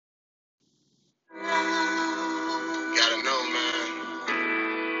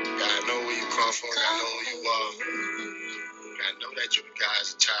microphone. I know who you are. I know that you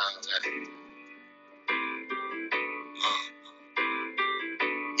guys are child.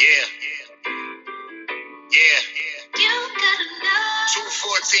 Yeah.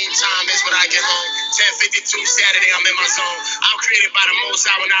 2:14 time is when I get home. 10:52 Saturday, I'm in my zone. I'm created by the Most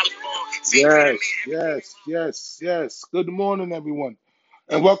High when I was born. Yes. Good morning, everyone,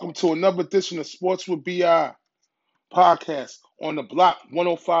 and welcome to another edition of Sports with BI podcast on the Block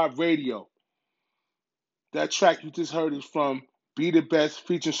 105 Radio. That track you just heard is from Be the Best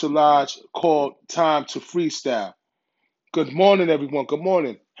featuring Shalaj called Time to Freestyle. Good morning, everyone. Good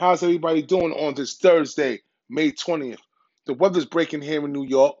morning. How's everybody doing on this Thursday, May 20th? The weather's breaking here in New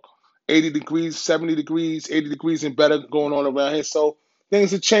York. 80 degrees, 70 degrees, 80 degrees and better going on around here. So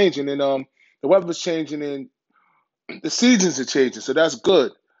things are changing, and the weather's changing, and the seasons are changing. So that's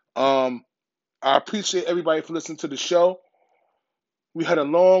good. I appreciate everybody for listening to the show. We had a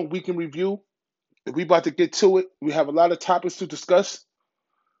long weekend review. We about to get to it. We have a lot of topics to discuss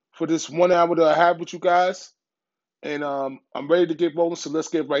for this 1 hour that I have with you guys. And I'm ready to get rolling, so let's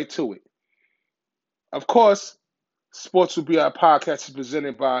get right to it. Of course, Sports Will Be Our podcast is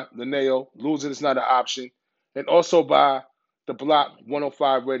presented by Lineo, Losing is Not an Option, and also by the Block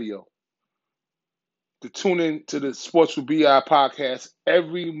 105 Radio. To tune in to the Sports Will Be Our podcast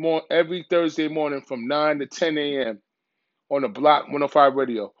every Thursday morning from 9 to 10 a.m. on the Block 105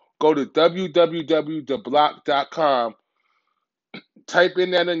 Radio. Go to www.theblock.com, type in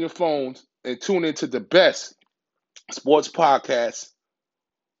that on your phones, and tune into the best sports podcast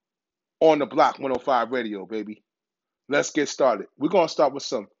on the Block 105 Radio, baby. Let's get started. We're gonna start with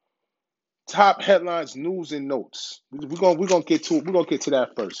some top headlines, news, and notes. We're gonna get to it. We're gonna get to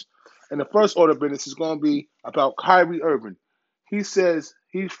that first. And the first order of business is gonna be about Kyrie Irving. He says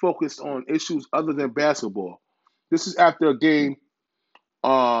he's focused on issues other than basketball. This is after a game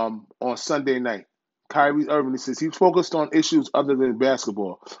on Sunday night. Kyrie Irving, he says he's focused on issues other than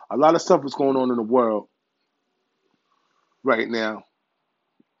basketball. A lot of stuff is going on in the world right now.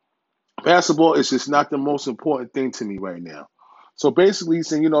 Basketball is just not the most important thing to me right now. So basically, he's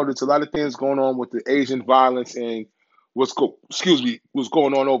saying, there's a lot of things going on with the Asian violence and what's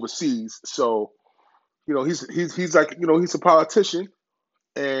going on overseas. So, he's like, he's a politician,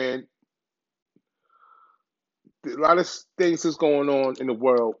 and a lot of things is going on in the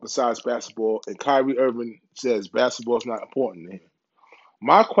world besides basketball. And Kyrie Irving says basketball is not important to him.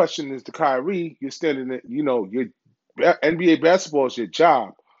 My question is to Kyrie: you're standing, your NBA basketball is your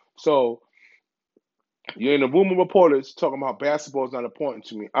job, so. You're in a room of reporters talking about basketball is not important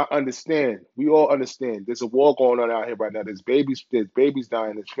to me. I understand. We all understand. There's a war going on out here right now. There's babies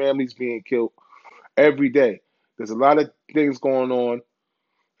dying. There's families being killed every day. There's a lot of things going on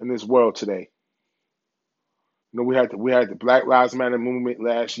in this world today. We had the Black Lives Matter movement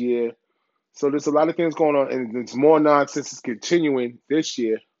last year. So there's a lot of things going on, and there's more nonsense is continuing this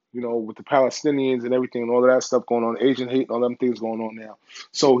year. With the Palestinians and everything and all of that stuff going on, Asian hate and all them things going on now.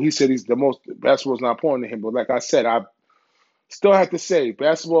 So he said basketball's not important to him. But like I said, I still have to say,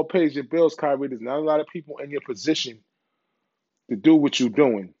 basketball pays your bills, Kyrie. There's not a lot of people in your position to do what you're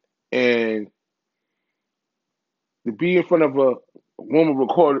doing. And to be in front of a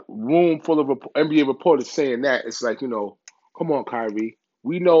room full of NBA reporters saying that, it's like, come on, Kyrie.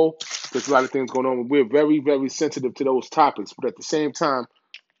 We know there's a lot of things going on. We're very, very sensitive to those topics. But at the same time,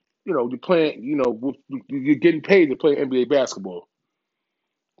 you're playing, you're getting paid to play NBA basketball.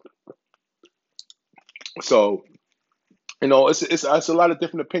 So, it's a lot of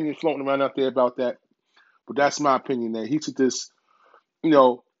different opinions floating around out there about that. But that's my opinion that he should just,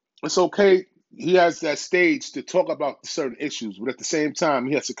 it's okay. He has that stage to talk about certain issues, but at the same time,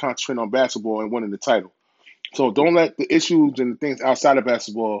 he has to concentrate on basketball and winning the title. So don't let the issues and the things outside of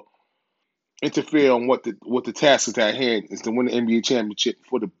basketball interfere on what the task is at hand is to win the NBA championship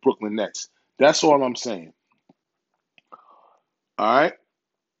for the Brooklyn Nets. That's all I'm saying. All right.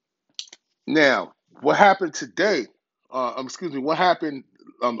 Now, what happened today? What happened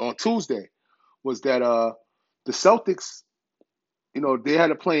on Tuesday was that the Celtics, they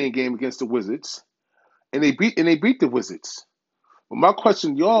had a playing game against the Wizards, and they beat the Wizards. But my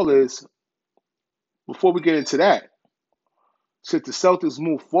question to y'all is, before we get into that, should the Celtics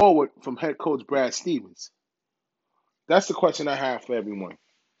move forward from head coach Brad Stevens? That's the question I have for everyone.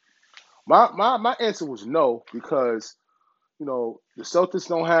 My answer was no, because the Celtics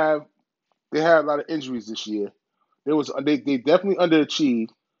they had a lot of injuries this year. They definitely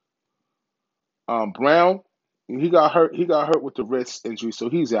underachieved. Brown, he got hurt with the wrist injury, so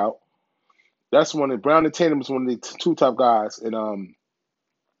he's out. That's Brown and Tatum is one of the two top guys, and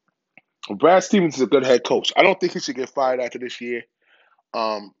Brad Stevens is a good head coach. I don't think he should get fired after this year.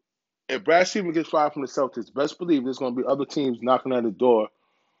 if Brad Stevens gets fired from the Celtics, best believe there's going to be other teams knocking on the door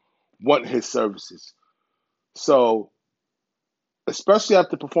wanting his services. So, especially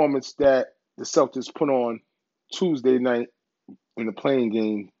after the performance that the Celtics put on Tuesday night in the playing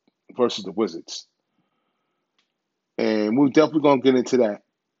game versus the Wizards. And we're definitely going to get into that.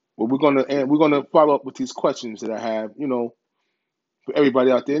 But we're gonna follow up with these questions that I have, for everybody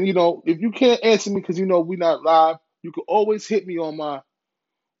out there. And if you can't answer me because we're not live, you can always hit me on my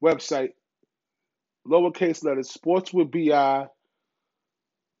website, lowercase letters, sports with BI,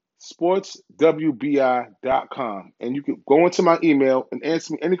 sportswbi.com. And you can go into my email and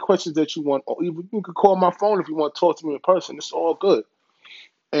answer me any questions that you want, or even you can call my phone if you want to talk to me in person. It's all good.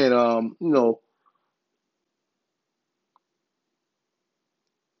 And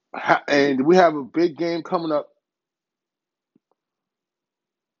and we have a big game coming up.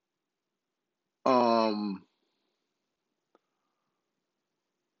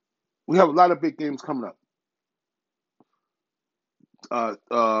 We have a lot of big games coming up.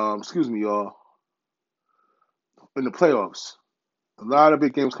 Excuse me, y'all. In the playoffs, a lot of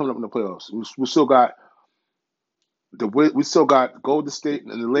big games coming up in the playoffs. We still got Golden State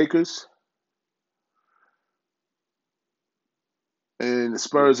and the Lakers, and the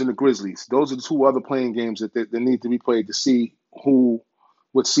Spurs and the Grizzlies. Those are the two other playing games that need to be played to see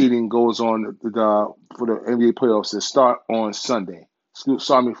what seeding goes on for the NBA playoffs that start on Sunday.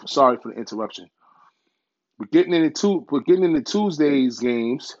 Sorry for the interruption. We're getting into Tuesday's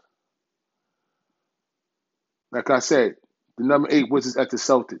games. Like I said, the number 8 Wizards at the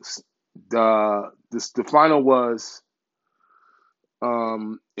Celtics. The final was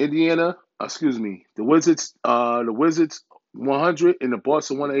Indiana. The Wizards. The Wizards 100 and the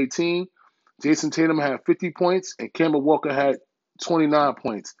Boston 118. Jason Tatum had 50 points and Kemba Walker had 29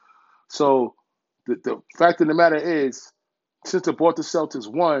 points. So the fact of the matter is, since the Boston Celtics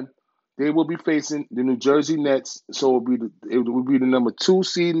won, they will be facing the New Jersey Nets. So it will be the number 2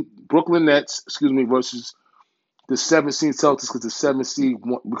 seed Brooklyn Nets, versus the 7th seed Celtics because the 7th seed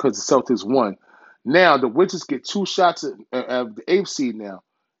because the Celtics won. Now the Wizards get 2 shots at the 8th seed now,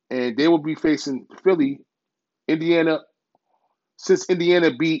 and they will be facing Philly, Indiana. Since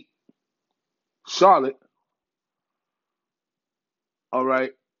Indiana beat Charlotte, all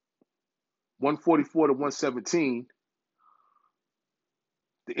right, 144 to 117,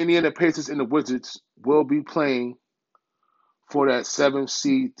 the Indiana Pacers and the Wizards will be playing for that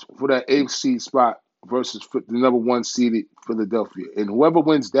 8th seed spot versus the number 1 seeded Philadelphia. And whoever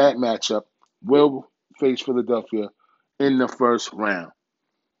wins that matchup will face Philadelphia in the first round.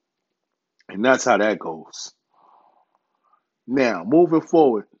 And that's how that goes. Now, moving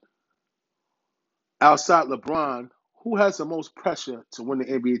forward, outside LeBron, who has the most pressure to win the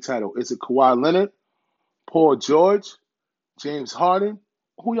NBA title? Is it Kawhi Leonard, Paul George, James Harden?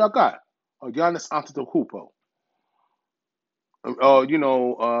 Who y'all got? Or Giannis Antetokounmpo?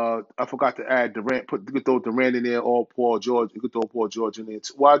 I forgot to add Durant. You could throw Durant in there or Paul George. You could throw Paul George in there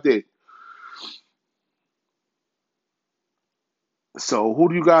too. Well, I did. So who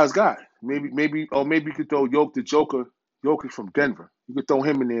do you guys got? Maybe you could throw Jokic from Denver. You could throw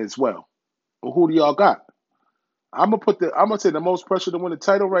him in there as well. But who do y'all got? I'm gonna say the most pressure to win the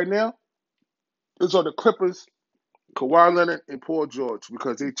title right now is on the Clippers, Kawhi Leonard, and Paul George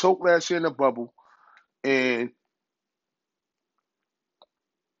because they choked last year in the bubble, and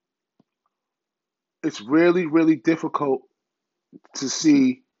it's really, really difficult to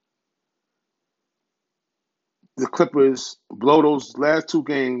see the Clippers blow those last 2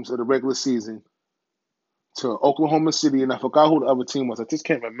 games of the regular season to Oklahoma City, and I forgot who the other team was. I just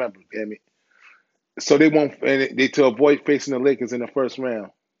can't remember. Damn it! So they won't, and they to avoid facing the Lakers in the first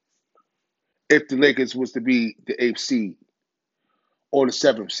round. If the Lakers was to be the 8th seed or the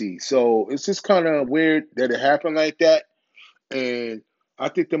 7th seed, so it's just kind of weird that it happened like that. And I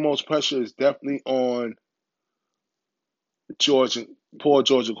think the most pressure is definitely on Paul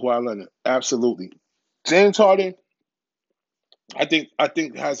George and Kawhi Leonard. Absolutely. James Harden, I think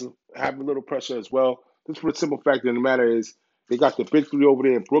have a little pressure as well. Just for the simple fact of the matter is they got the big 3 over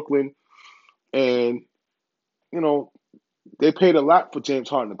there in Brooklyn, and they paid a lot for James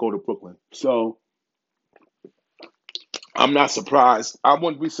Harden to go to Brooklyn. So I'm not surprised. I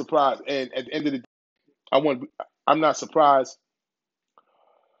wouldn't be surprised. And at the end of the day, I'm not surprised.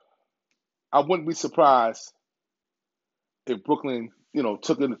 I wouldn't be surprised if Brooklyn,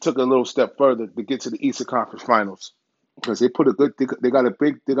 took a little step further to get to the Eastern Conference Finals because they got a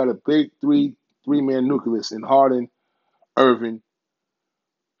big three-man nucleus in Harden, Irving,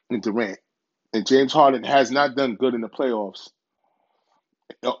 and Durant. And James Harden has not done good in the playoffs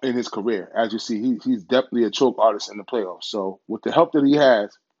in his career. As you see, he's definitely a choke artist in the playoffs. So with the help that he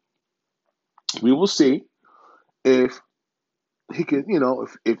has, We will see if he can,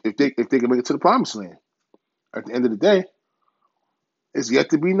 if they can make it to the promised land. At the end of the day, it's yet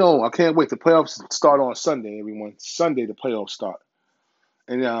to be known. I can't wait. The playoffs start on Sunday. Everyone, Sunday the playoffs start.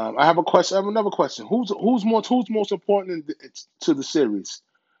 And I have a question. I have another question. Who's most important to the series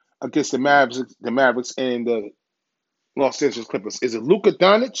against the Mavericks and the Los Angeles Clippers? Is it Luka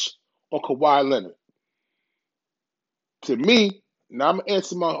Doncic or Kawhi Leonard? To me, now I'm gonna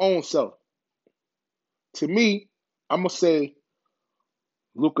answer my own self. To me, I'm gonna say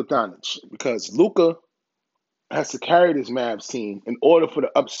Luka Doncic because Luka has to carry this Mavs team in order for the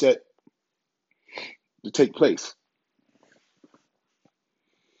upset to take place.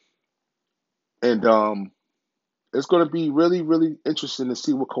 And it's going to be really, really interesting to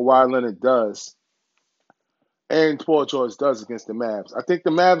see what Kawhi Leonard does and Paul George does against the Mavs. I think the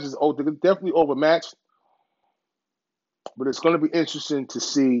Mavs they're definitely overmatched, but it's going to be interesting to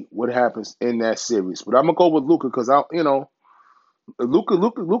see what happens in that series. But I'm gonna go with Luka because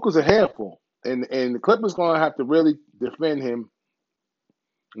Luka's a handful, and the Clippers going to have to really defend him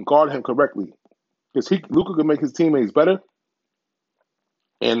and guard him correctly because Luka can make his teammates better,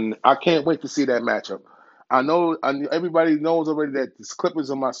 and I can't wait to see that matchup. Everybody knows already that the Clippers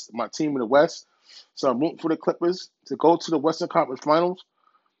are my team in the West, so I'm rooting for the Clippers to go to the Western Conference Finals.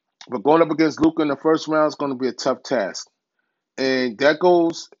 But going up against Luka in the first round is going to be a tough task, and that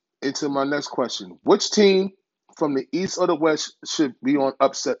goes into my next question: which team from the East or the West should be on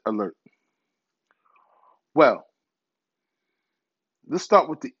upset alert? Well, let's start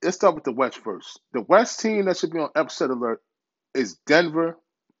with the West first. The West team that should be on upset alert is Denver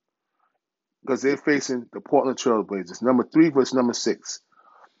because they're facing the Portland Trailblazers, number 3 versus number 6.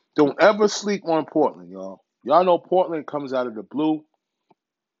 Don't ever sleep on Portland, y'all. Y'all know Portland comes out of the blue.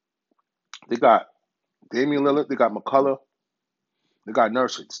 They got Damian Lillard, they got McCullough, they got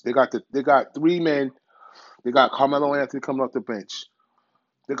Nurkic. They got 3 men. They got Carmelo Anthony coming off the bench.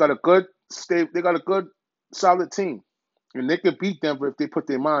 They got a good solid team. And they could beat Denver if they put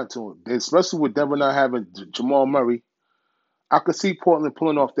their mind to it. Especially with Denver not having Jamal Murray. I could see Portland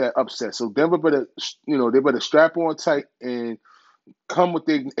pulling off that upset. So Denver they better strap on tight and come with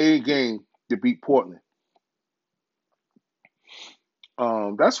their A game to beat Portland.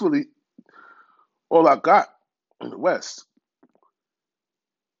 That's really all I got in the West.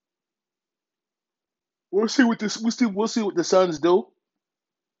 We'll see what this. We'll see what the Suns do.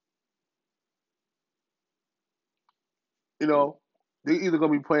 You know, they're either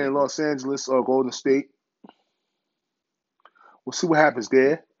gonna be playing Los Angeles or Golden State. We'll see what happens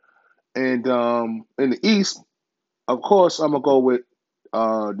there. And in the East, of course, I'm gonna go with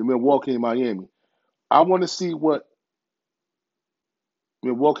the Milwaukee and Miami. I want to see what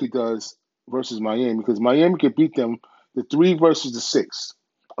Milwaukee does versus Miami because Miami could beat them the 3 versus the 6.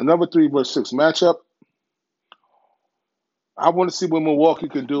 Another 3 versus 6 matchup. I want to see what Milwaukee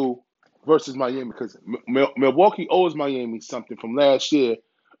can do versus Miami because Milwaukee owes Miami something from last year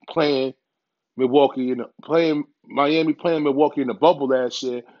playing playing Milwaukee in the bubble last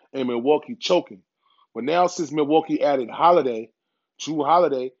year and Milwaukee choking. But now since Milwaukee added Drew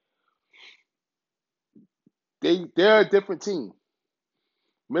Holiday, they're a different team.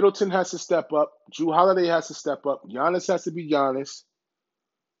 Middleton has to step up. Drew Holiday has to step up. Giannis has to be Giannis.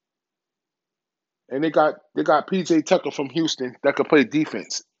 And they got PJ Tucker from Houston that can play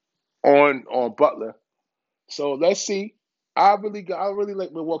defense on Butler. So let's see. I really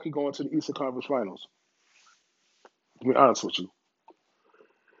like Milwaukee going to the Eastern Conference Finals. To be honest with you,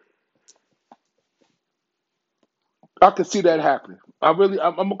 I can see that happening. I'm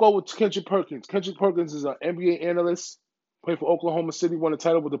gonna go with Kendrick Perkins. Kendrick Perkins is an NBA analyst, played for Oklahoma City, won a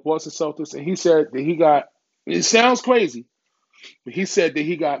title with the Boston Celtics, and he said that he got. It sounds crazy, but he said that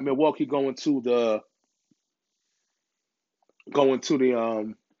he got Milwaukee going to the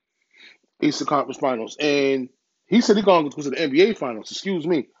Eastern Conference Finals, and he said he's going to go to the NBA Finals. Excuse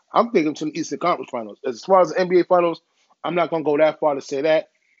me, I'm thinking to the Eastern Conference Finals. As far as the NBA Finals, I'm not going to go that far to say that.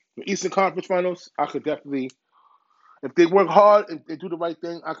 The Eastern Conference Finals, I could definitely, if they work hard and do the right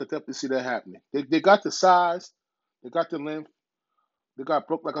thing, I could definitely see that happening. They got the size, they got the length, they got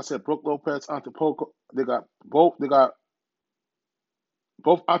Brook, like I said, Brook Lopez, Antetokounmpo. They got both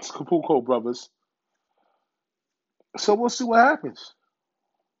Antetokounmpo brothers. So we'll see what happens.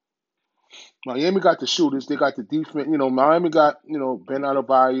 Miami got the shooters. They got the defense. Miami got Ben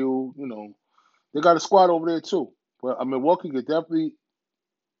Adebayo. They got a squad over there too. But Milwaukee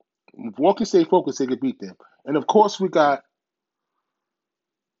stay focused. They could beat them. And of course, we got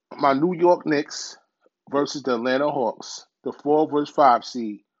my New York Knicks versus the Atlanta Hawks, the 4 versus 5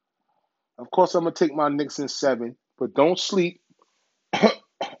 seed. Of course, I'm gonna take my Knicks in 7, but don't sleep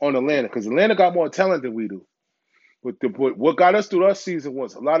on Atlanta because Atlanta got more talent than we do. But what got us through our season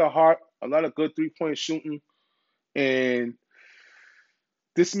was a lot of heart, a lot of good 3-point shooting, and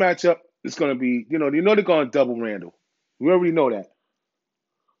this matchup is going to be, they're going to double Randall. We already know that.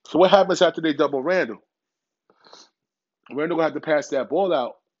 So what happens after they double Randall? Randall going to have to pass that ball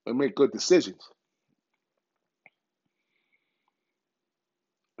out and make good decisions.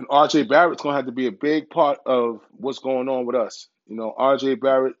 And R.J. Barrett's going to have to be a big part of what's going on with us. R.J.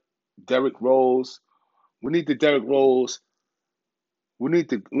 Barrett, Derrick Rose. We need the Derrick Rose. We need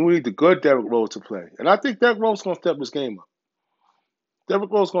the good Derrick Rose to play. And I think Derrick Rose is going to step his game up. Derrick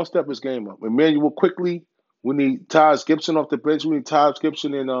Rose is going to step his game up. Emmanuel quickly. We need Taj Gibson off the bench. We need Taj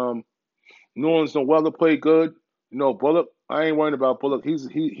Gibson and New Orleans Noel to play good. Bullock. I ain't worried about Bullock. He's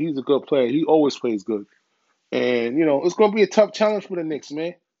a good player. He always plays good. And it's going to be a tough challenge for the Knicks,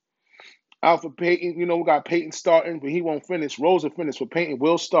 man. Alfred Payton, we got Payton starting, but he won't finish. Rose will finish, but Payton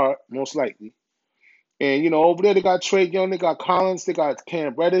will start, most likely. And, over there, they got Trae Young, they got Collins, they got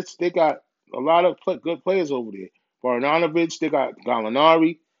Cam Reddish, they got a lot of good players over there. Bogdanovic, they got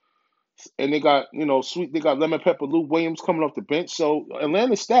Gallinari, and they got, they got Lemon Pepper, Lou Williams coming off the bench. So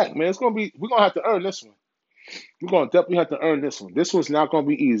Atlanta's stacked, man. We're going to have to earn this one. We're going to definitely have to earn this one. This one's not going to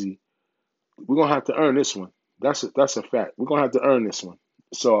be easy. We're going to have to earn this one. That's a fact. We're going to have to earn this one.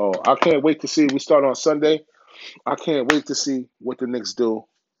 So I can't wait to see. We start on Sunday. I can't wait to see what the Knicks do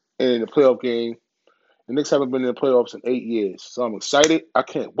in the playoff game. The Knicks haven't been in the playoffs in 8 years, so I'm excited. I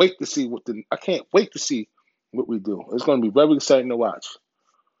can't wait to see what we do. It's going to be very exciting to watch.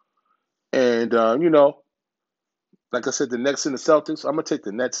 And like I said, the Nets and the Celtics. I'm gonna take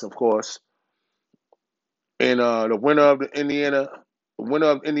the Nets, of course. And the winner of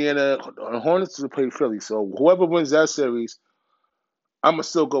Indiana Hornets will play Philly. So whoever wins that series, I'm gonna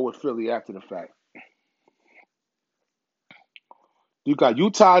still go with Philly after the fact. You got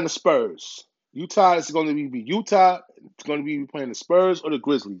Utah and the Spurs. Utah is going to be playing the Spurs or the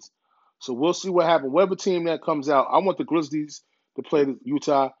Grizzlies. So we'll see what happens. Whatever team that comes out, I want the Grizzlies to play the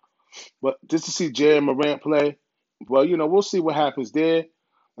Utah, but just to see Jaren Morant play. Well, we'll see what happens there.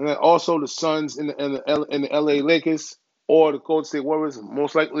 And then also the Suns and the LA Lakers or the Golden State Warriors.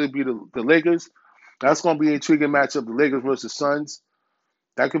 Most likely to be the Lakers. That's going to be an intriguing matchup. The Lakers versus Suns.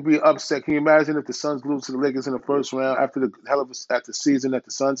 That could be an upset. Can you imagine if the Suns lose to the Lakers in the first round after the hell of a season that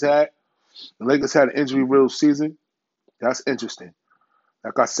the Suns had? The Lakers had an injury-riddled season. That's interesting.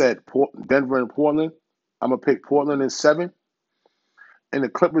 Like I said, Denver and Portland. I'm gonna pick Portland in 7, and the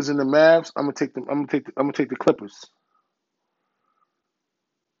Clippers and the Mavs. I'm gonna take the Clippers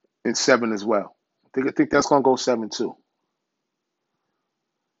in 7 as well. I think that's gonna go 7 too.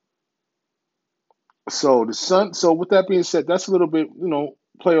 So So with that being said, that's a little bit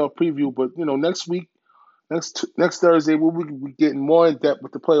playoff preview. But next week. Next Thursday, we'll be getting more in depth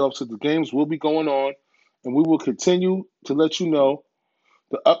with the playoffs. So the games will be going on, and we will continue to let you know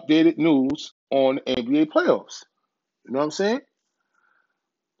the updated news on NBA playoffs. You know what I'm saying?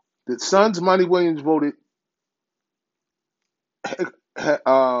 The Suns, Monty Williams voted head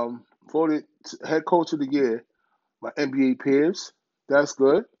coach of the year by NBA peers. That's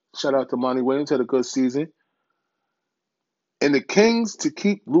good. Shout out to Monty Williams, had a good season. And the Kings to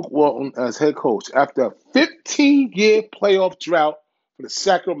keep Luke Walton as head coach after a 15-year playoff drought for the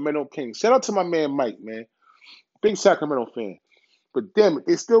Sacramento Kings. Shout out to my man Mike, man. Big Sacramento fan. But damn it,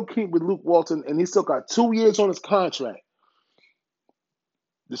 they still keep with Luke Walton, and he still got 2 years on his contract.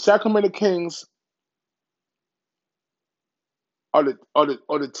 The Sacramento Kings are the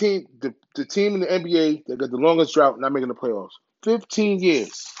team in the NBA that got the longest drought not making the playoffs. 15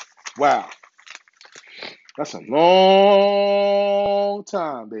 years. Wow. That's a long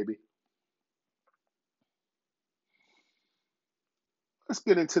time, baby. Let's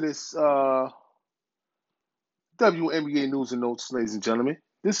get into this WNBA news and notes, ladies and gentlemen.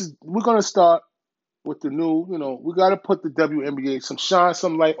 We're gonna start with the new, we gotta put the WNBA, shine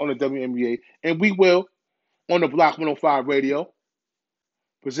some light on the WNBA, and we will on the Block 105 Radio,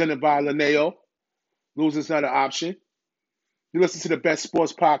 presented by Lineo. Losing's not an option. You listen to the best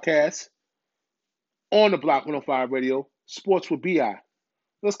sports podcast on the Block 105 Radio, Sports with BI.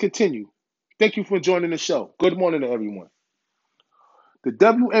 Let's continue. Thank you for joining the show. Good morning to everyone. The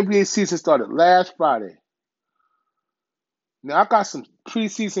WNBA season started last Friday. Now, I got some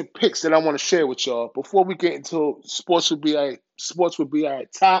preseason picks that I want to share with y'all before we get into Sports with BI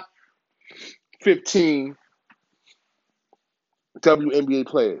top 15 WNBA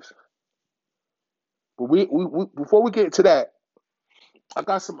players. But we before we get into that, I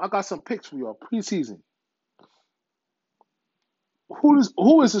got some picks for y'all preseason. Who is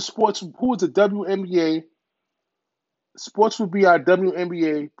the WNBA Sports will be our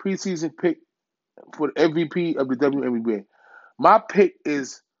WNBA preseason pick for the MVP of the WNBA. My pick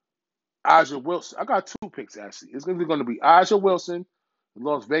is Aja Wilson. I got two picks actually. It's going to be Aja Wilson, the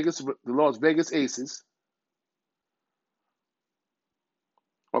Las Vegas Aces.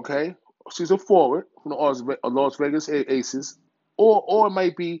 Okay, she's a forward from the Las Vegas Aces, or it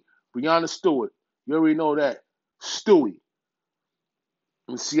might be Brianna Stewart. You already know that Stewie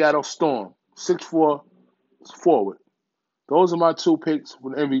from the Seattle Storm, 6'4" forward. Those are my two picks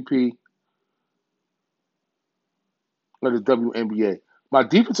for the MVP of the WNBA. My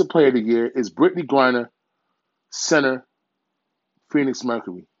defensive player of the year is Brittany Griner, center, Phoenix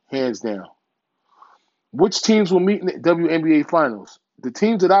Mercury, hands down. Which teams will meet in the WNBA finals? The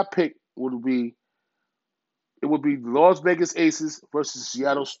teams that I picked would be the Las Vegas Aces versus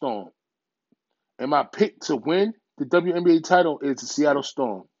Seattle Storm. And my pick to win the WNBA title is the Seattle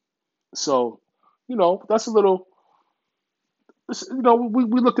Storm. So, that's a little. We're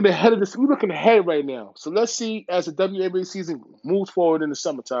looking ahead of this. We're looking ahead right now. So let's see as the WNBA season moves forward in the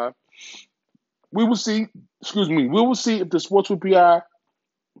summertime. We will see. Excuse me. We will see if the Sports with BI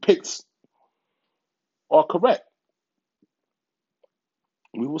picks are correct.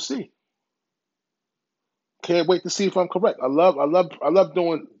 We will see. Can't wait to see if I'm correct. I love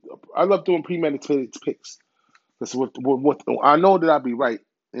doing premeditated picks. That's what I know that I'll be right,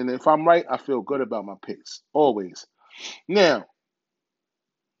 and if I'm right, I feel good about my picks always. Now,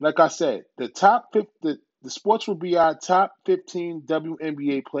 like I said, the sports will be our top 15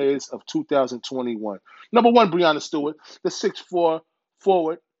 WNBA players of 2021. Number one, Brianna Stewart, the 6'4"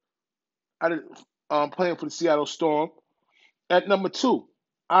 forward, playing for the Seattle Storm. At number two,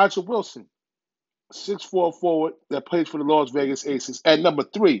 Aja Wilson, 6'4" forward that plays for the Las Vegas Aces. At number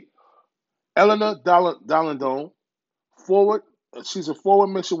three, Eleanor Dalandone, forward. She's a forward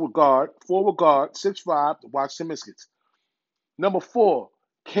mixture with forward guard, 6'5", the Washington Mystics. Number four,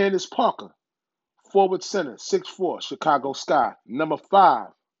 Candace Parker, forward center, 6'4", Chicago Sky. Number five,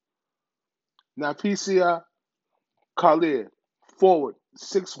 Napheesa Collier, forward,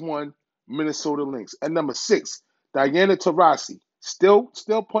 6'1", Minnesota Lynx. At number six, Diana Taurasi, still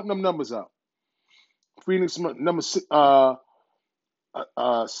putting them numbers up. Phoenix number six, a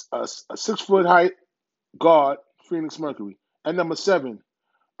 6-foot height guard, Phoenix Mercury. At number seven,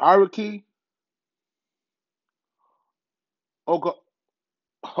 Araki Ogo.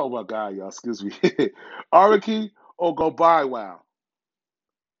 Oh my God, y'all, excuse me. Araki Ogobiwa,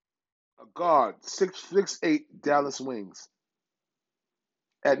 a guard, 6'8", Dallas Wings.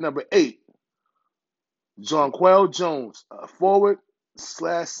 At number eight, Jonquel Jones, a forward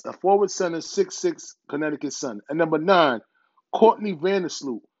center, 6'6", Connecticut Sun. At number nine, Courtney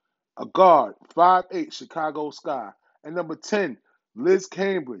Vandersloot, a guard, 5'8", Chicago Sky. At number 10, Liz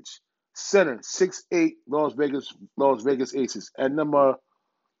Cambridge, center, 6'8", Las Vegas Aces. At number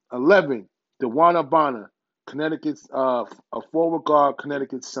 11, DeWanna Bonner, Connecticut, a forward guard,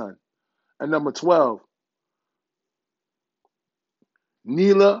 Connecticut Sun. At number 12,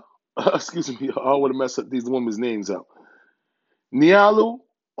 Neela, excuse me, I don't want to mess up these women's names up. Nialu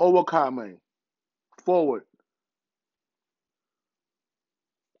Owakame, forward.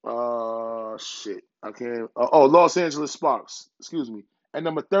 I can't. Los Angeles Sparks, excuse me. At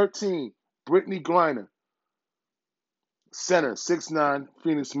number 13, Brittany Griner, center, 6'9",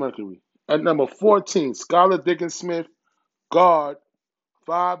 Phoenix Mercury. At number 14, Skylar Dickens-Smith, guard,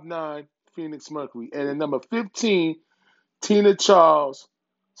 5'9", Phoenix Mercury. And at number 15, Tina Charles,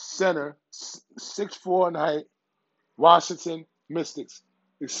 center, 6'4" in height, Washington Mystics.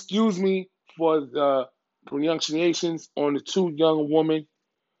 Excuse me for the pronunciations on the two young women.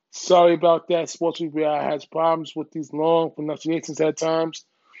 Sorry about that. Sports Week has problems with these long pronunciations at times,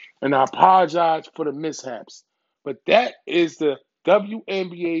 and I apologize for the mishaps. But that is the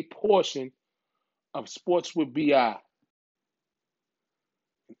WNBA portion of Sports with BI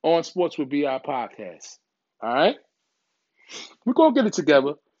on Sports with BI podcast. All right, we're gonna get it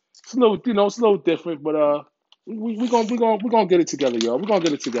together. It's a little different, but we're gonna get it together, y'all. We're gonna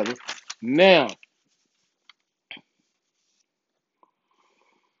get it together. Now,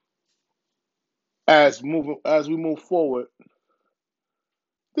 as we move forward,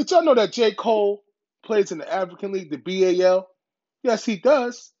 did y'all know that J. Cole plays in the African League, the BAL? Yes, he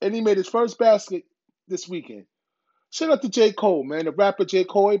does, and he made his first basket this weekend. Shout out to J. Cole, man, the rapper J.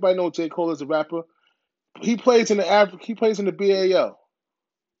 Cole. Everybody knows J. Cole is a rapper. He plays in the BAL,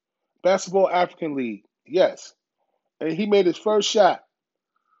 Basketball African League. Yes, and he made his first shot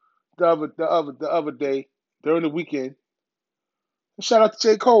the other day during the weekend. Shout out to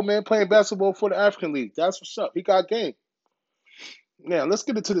J. Cole, man, playing basketball for the African League. That's what's up. He got game. Now let's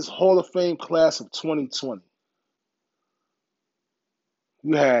get into this Hall of Fame class of 2020.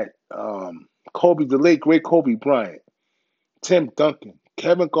 You had Kobe, the late great Kobe Bryant, Tim Duncan,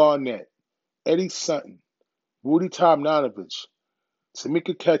 Kevin Garnett, Eddie Sutton, Rudy Tomjanovich,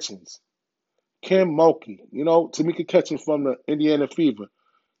 Tamika Catchings, Kim Mulkey. Tamika Catchings from the Indiana Fever.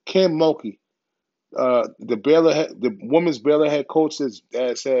 Kim Mulkey, the women's Baylor head coach has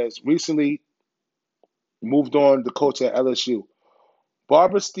recently moved on to coach at LSU.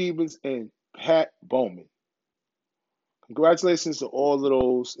 Barbara Stevens and Pat Bowman. Congratulations to all of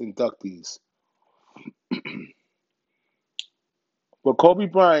those inductees. But Kobe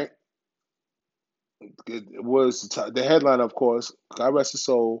Bryant was the headline, of course. God rest his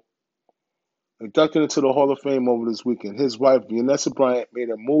soul. Inducted into the Hall of Fame over this weekend. His wife, Vanessa Bryant, made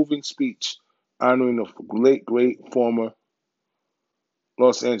a moving speech honoring the late, great former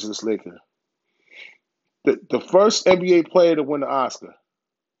Los Angeles Laker. The first NBA player to win the Oscar,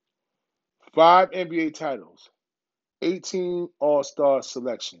 5 NBA titles, 18 All-Star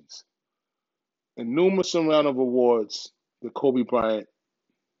selections, and numerous amount of awards that Kobe Bryant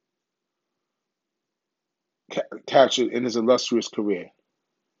captured in his illustrious career.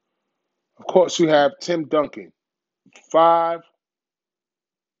 Of course, you have Tim Duncan, 5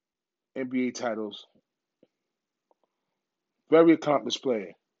 NBA titles, very accomplished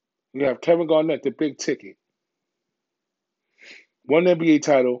player. You have Kevin Garnett, the big ticket, 1 NBA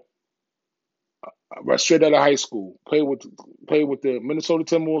title, right straight out of high school. Played with the Minnesota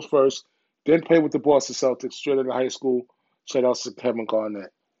Timberwolves first, then played with the Boston Celtics straight out of high school. Shout out to Kevin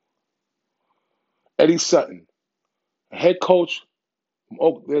Garnett. Eddie Sutton, a head coach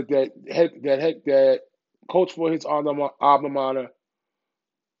that coach for his alma mater,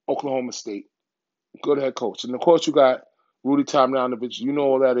 Oklahoma State. Good head coach. And of course you got Rudy Tomjanovich. You know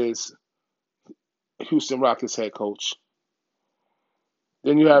all that is. Houston Rockets head coach.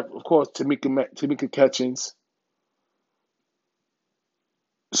 Then you have, of course, Tamika Catchings.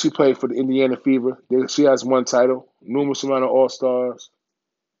 She played for the Indiana Fever. She has 1 title, numerous amount of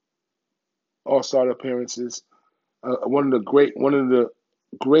All-Star appearances. One of the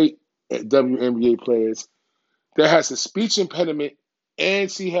great WNBA players that has a speech impediment,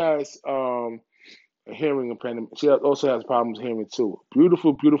 and she has a hearing impediment. She also has problems hearing too.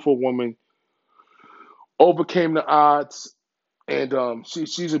 Beautiful, beautiful woman. Overcame the odds, and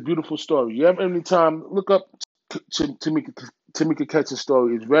she's a beautiful story. You have any time, look up Tamika Catchings'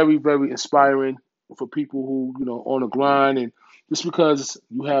 story. It's very, very inspiring for people who on the grind, and just because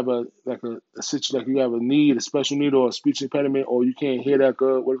you have a situation, like you have a special need, or a speech impediment, or you can't hear that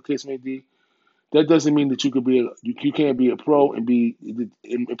good, whatever the case may be, that doesn't mean that you can't be a pro and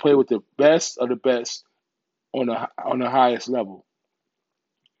play with the best of the best on the highest level.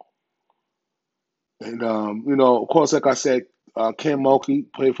 And of course, like I said, Kim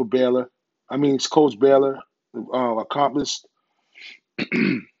Mulkey played for Baylor. Coach Baylor, accomplished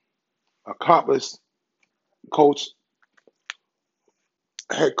accomplished coach,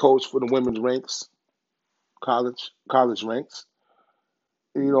 head coach for the women's ranks, college ranks.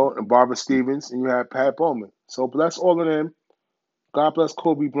 And Barbara Stevens, and you have Pat Bowman. So bless all of them. God bless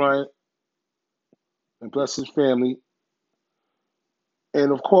Kobe Bryant, and bless his family.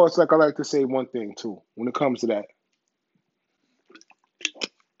 And of course, like I like to say one thing too, when it comes to that,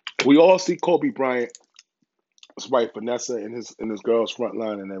 we all see Kobe Bryant's wife Vanessa and his girls front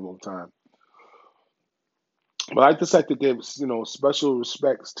line in every time. But I just like to give special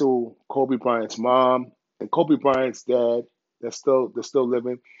respects to Kobe Bryant's mom and Kobe Bryant's dad. They're still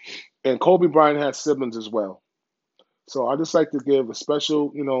living, and Kobe Bryant has siblings as well. So I just like to give a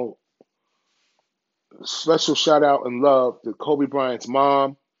special shout out and love to Kobe Bryant's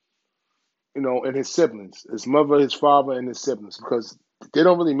mom, and his siblings, his mother, his father, and his siblings, because they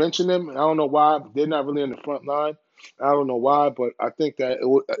don't really mention them. I don't know why. They're not really in the front line. I don't know why, but I think that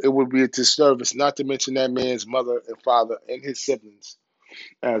it would be a disservice not to mention that man's mother and father and his siblings,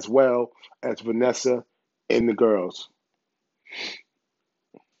 as well as Vanessa and the girls.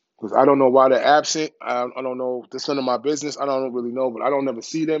 Because I don't know why they're absent. I don't know. This is none of my business. I don't really know, but I don't ever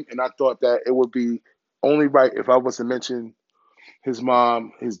see them. And I thought that it would be only right if I was to mention his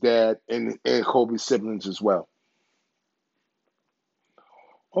mom, his dad, and Kobe's siblings as well.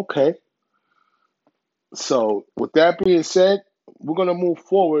 Okay. So with that being said, we're gonna move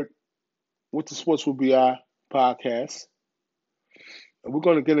forward with the Sports Will Be Our podcast. And we're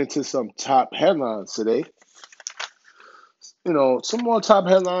gonna get into some top headlines today. Some more top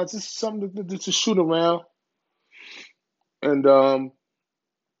headlines. This is something to shoot around. And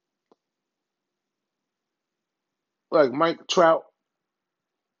like Mike Trout,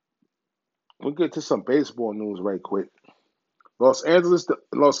 we'll get to some baseball news right quick. Los Angeles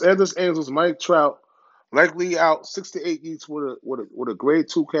Angels Mike Trout Likely out 6 to 8 weeks with a grade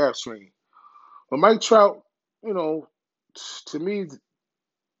 2 calf strain. But Mike Trout, you know, to me,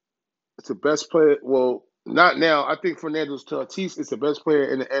 it's the best player. Well, not now. I think Fernando Tatis is the best player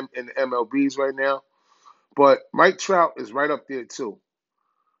in the MLBs right now. But Mike Trout is right up there too.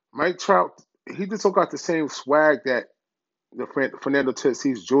 Mike Trout, he just don't got the same swag that the Fernando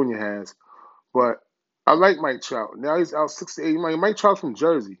Tatis Jr. has. But I like Mike Trout. Now he's out 6 to 8. Mike Trout's from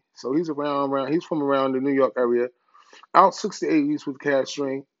Jersey, so he's around. He's from around the New York area. Out 6 to 8 weeks with calf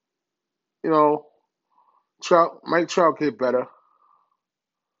strain. You know, Mike Trout get better.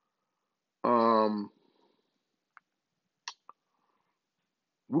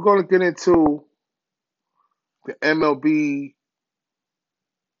 We're gonna get into the MLB.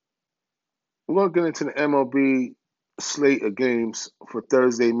 We're gonna get into the MLB slate of games for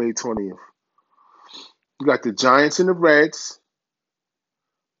Thursday, May 20th. You got the Giants and the Reds,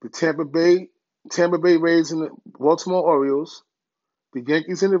 the Tampa Bay Rays and the Baltimore Orioles, the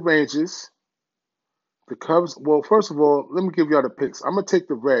Yankees and the Rangers, the Cubs. Well, first of all, let me give y'all the picks. I'm gonna take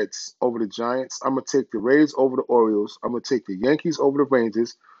the Reds over the Giants. I'm gonna take the Rays over the Orioles. I'm gonna take the Yankees over the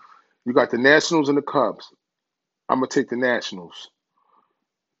Rangers. You got the Nationals and the Cubs. I'm gonna take the Nationals.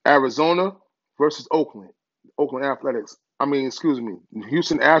 Arizona versus Oakland. Oakland Athletics.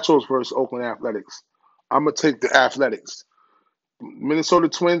 Houston Astros versus Oakland Athletics. I'm gonna take the Athletics. Minnesota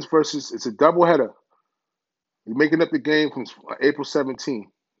Twins versus it's a doubleheader. You're making up the game from April 17th.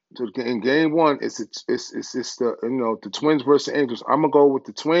 So in game one, it's the Twins versus the Angels. I'm gonna go with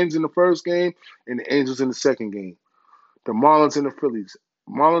the Twins in the first game and the Angels in the second game. The Marlins and the Phillies.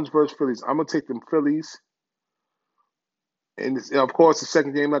 Marlins versus Phillies. I'm gonna take them Phillies. And of course, the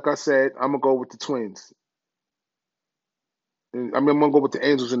second game, like I said, I'm gonna go with the Twins. I'm gonna go with the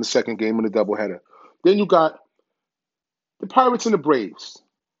Angels in the second game in the doubleheader. Then you got the Pirates and the Braves.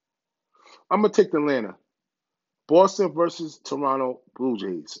 I'm gonna take the Atlanta. Boston versus Toronto Blue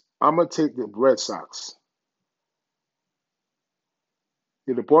Jays. I'm gonna take the Red Sox.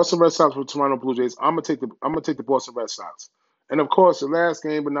 Yeah, the Boston Red Sox with Toronto Blue Jays. I'm gonna take the Boston Red Sox. And of course, the last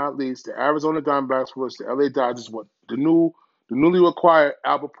game but not least, the Arizona Diamondbacks versus the LA Dodgers. What the newly acquired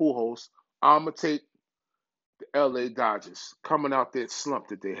Albert Pujols. I'm gonna take the LA Dodgers coming out that slump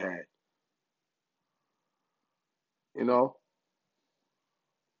that they had. You know,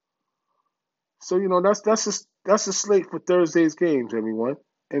 so that's a slate for Thursday's games, everyone,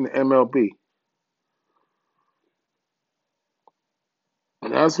 in the MLB.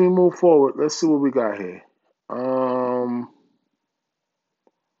 And as we move forward, let's see what we got here. You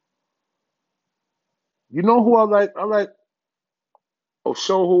know who I like? I like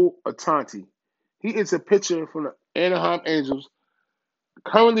Oshohu Atanti. He is a pitcher from the Anaheim Angels.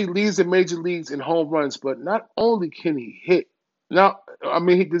 Currently leads the major leagues in home runs, but not only can he hit. Now,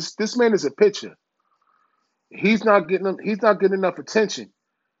 this man is a pitcher. He's not getting enough attention.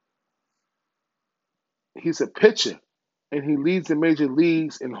 He's a pitcher, and he leads the major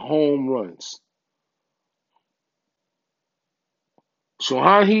leagues in home runs.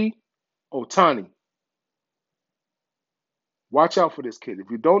 Shohei Ohtani. Watch out for this kid.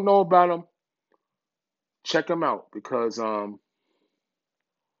 If you don't know about him, check him out because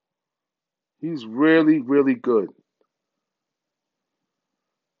he's really, really good.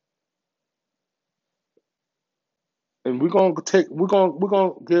 And we're gonna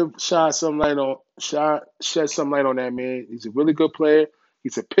give shed some light on that man. He's a really good player.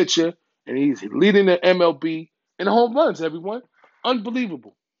 He's a pitcher, and he's leading the MLB in home runs. Everyone,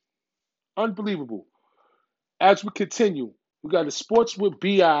 unbelievable, unbelievable. As we continue, we got the Sports with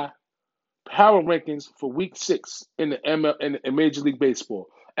Bi power rankings for Week 6 in the in Major League Baseball.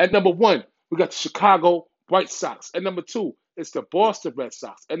 At number 1, we got the Chicago White Sox. At number 2, it's the Boston Red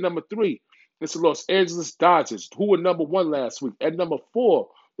Sox. At number 3, it's the Los Angeles Dodgers, who were number 1 last week. At number 4,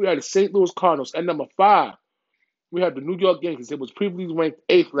 we had the St. Louis Cardinals. At number 5, we have the New York Yankees. It was previously ranked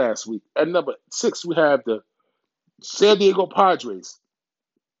 8th last week. At number 6, we have the San Diego Padres.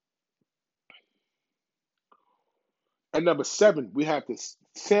 At number 7, we have the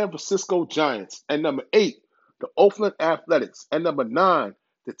San Francisco Giants. At number 8, the Oakland Athletics. At number 9,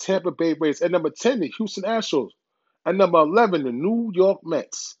 the Tampa Bay Rays. At number 10, the Houston Astros. At number 11, the New York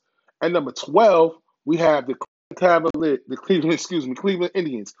Mets. At number 12, we have the Cleveland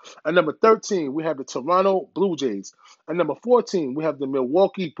Indians. At number 13, we have the Toronto Blue Jays. At number 14, we have the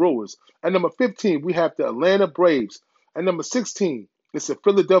Milwaukee Brewers. At number 15, we have the Atlanta Braves. At number 16, it's the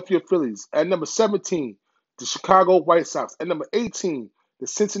Philadelphia Phillies. At number 17, the Chicago White Sox. At number 18, the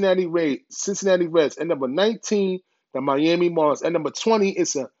Cincinnati Reds. At number 19, the Miami Marlins. At number 20,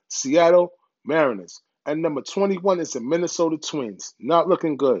 it's the Seattle Mariners. At number 21, it's the Minnesota Twins. Not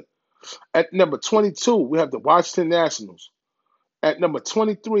looking good. At number 22, we have the Washington Nationals. At number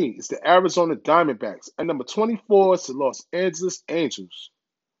 23 is the Arizona Diamondbacks. At number 24 is the Los Angeles Angels.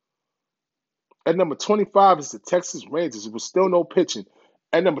 At number 25 is the Texas Rangers. It was still no pitching.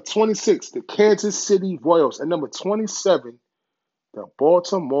 At number 26, the Kansas City Royals. At number 27, the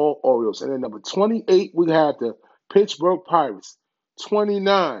Baltimore Orioles. And at number 28, we have the Pittsburgh Pirates.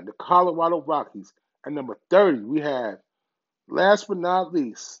 29, the Colorado Rockies. At number 30, we have, last but not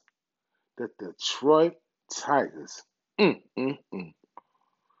least, the Detroit Tigers.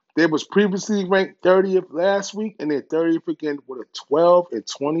 They was previously ranked 30th last week, and they're 30th again with a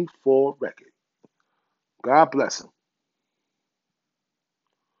 12-24 record. God bless them.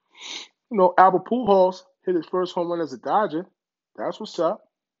 You know, Albert Pujols hit his first home run as a Dodger. That's what's up.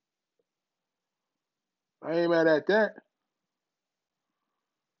 I ain't mad at that.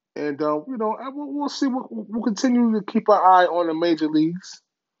 And you know, we'll see. We'll continue to keep our eye on the major leagues.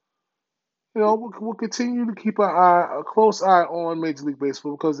 You know, we'll continue to keep a close eye on Major League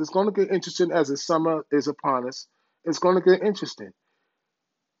Baseball because it's going to get interesting as the summer is upon us. It's going to get interesting.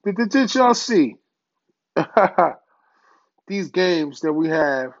 Did y'all see these games that we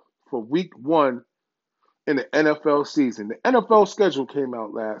have for week 1 in the NFL season? The NFL schedule came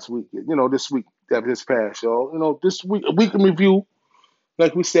out last week. You know, this week that just passed, y'all. You know, this week, a week in review,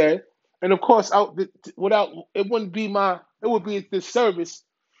 like we said. And of course, it would be a disservice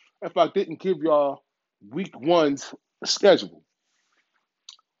if I didn't give y'all week 1's schedule.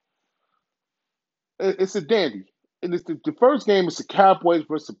 It's a dandy. And it's the first game is the Cowboys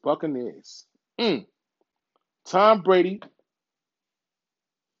versus the Buccaneers. Tom Brady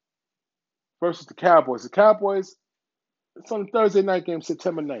versus the Cowboys. The Cowboys, it's on the Thursday night game,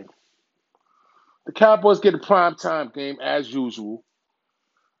 September 9th. The Cowboys get a primetime game as usual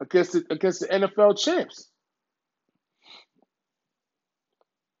against the NFL champs.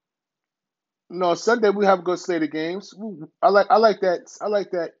 No, Sunday we have a good slate of games. I like that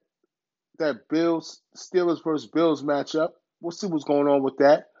Bills Steelers versus Bills matchup. We'll see what's going on with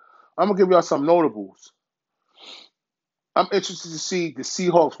that. I'm gonna give y'all some notables. I'm interested to see the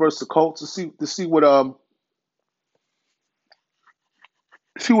Seahawks versus the Colts to see what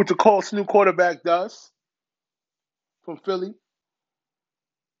the Colts' new quarterback does from Philly.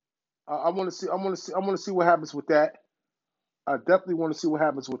 I want to see what happens with that. I definitely want to see what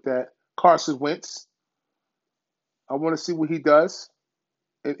happens with that. Carson Wentz. I want to see what he does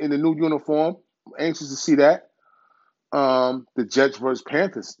in the new uniform. I'm anxious to see that. The Jets versus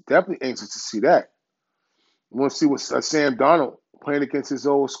Panthers. Definitely anxious to see that. I want to see what Sam Darnold playing against his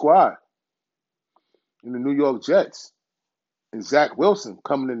old squad in the New York Jets. And Zach Wilson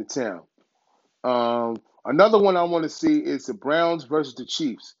coming into town. Another one I want to see is the Browns versus the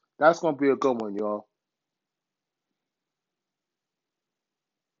Chiefs. That's going to be a good one, y'all.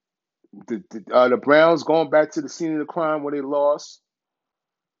 The Browns going back to the scene of the crime where they lost.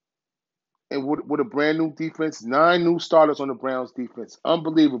 And with a brand new defense, 9 new starters on the Browns defense.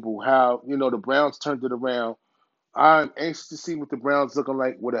 Unbelievable how, you know, the Browns turned it around. I'm anxious to see what the Browns looking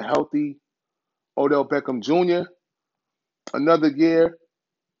like with a healthy Odell Beckham Jr. Another year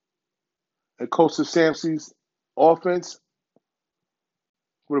at Coach Sampson's offense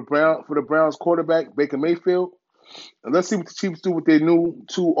for the Browns quarterback, Baker Mayfield. And let's see what the Chiefs do with their new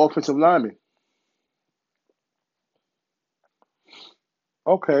 2 offensive linemen.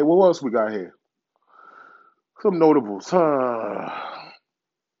 Okay, what else we got here? Some notables.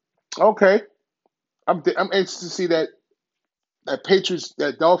 Okay. I'm anxious to see that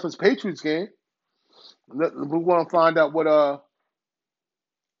Dolphins Patriots game. We want to find out what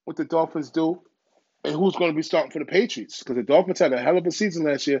the Dolphins do and who's going to be starting for the Patriots because the Dolphins had a hell of a season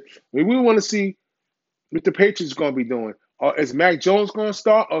last year. We want to see what the Patriots are going to be doing. Is Mac Jones going to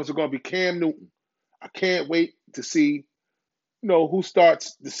start or is it going to be Cam Newton? I can't wait to see, you know, who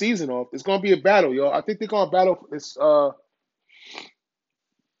starts the season off. It's going to be a battle, y'all. I think they're going to battle for this.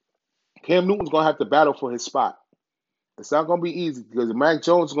 Cam Newton's going to have to battle for his spot. It's not going to be easy because Mac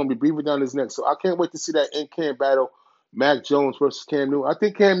Jones is going to be breathing down his neck. So I can't wait to see that in-camp battle, Mac Jones versus Cam Newton. I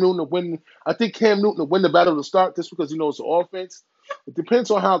think Cam Newton will win the battle to start just because he knows the offense. It depends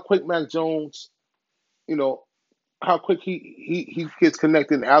on how quick Mac Jones, you know, how quick he gets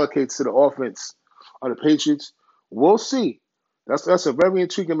connected and allocates to the offense of the Patriots. We'll see. That's a very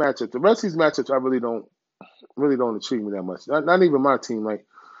intriguing matchup. The rest of these matchups I really don't intrigue me that much. Not even my team. Like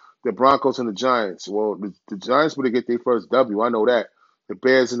the Broncos and the Giants. Well, the Giants would get their first W. I know that. The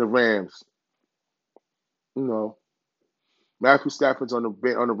Bears and the Rams. You know, Matthew Stafford's on the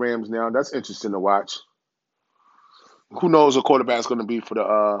Rams now. That's interesting to watch. Who knows what quarterback's going to be for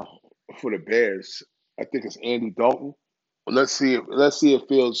the Bears? I think it's Andy Dalton. Let's see if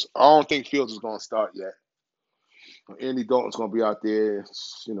Fields. I don't think Fields is going to start yet. Andy Dalton's going to be out there.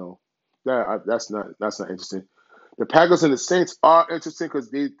 You know, that's not interesting. The Packers and the Saints are interesting because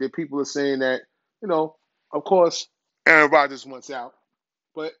the people are saying that, you know, of course, Aaron Rodgers wants out,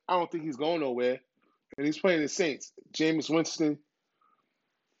 but I don't think he's going nowhere. And he's playing the Saints. Jameis Winston,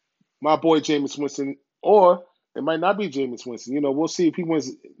 my boy Jameis Winston, or it might not be Jameis Winston. You know, we'll see if he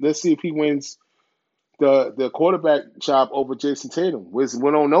wins. Let's see if he wins the quarterback job over Jason Tatum. We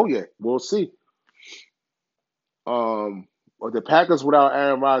don't know yet. We'll see. Or the Packers without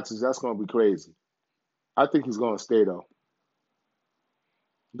Aaron Rodgers, that's going to be crazy. I think he's going to stay though.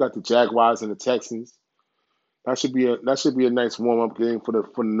 You got the Jaguars and the Texans. That should be a nice warm up game for the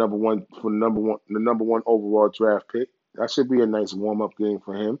number one overall draft pick. That should be a nice warm up game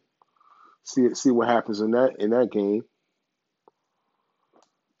for him. See what happens in that game.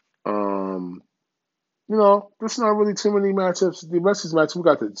 Um, there's not really too many matchups. The rest of these matchups, we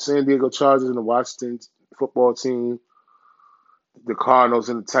got the San Diego Chargers and the Washington football team, the Cardinals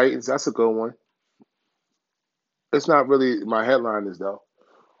and the Titans. That's a good one. It's not really my headliners though.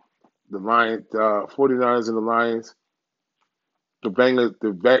 The Lions, 49ers and the Lions, the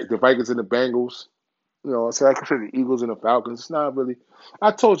Vikings and the Bengals. So I consider the Eagles and the Falcons. It's not really.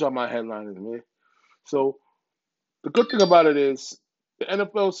 I told y'all my headliners, man. So the good thing about it is the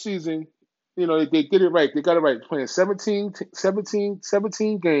NFL season. They did it right. They got it right. Playing 17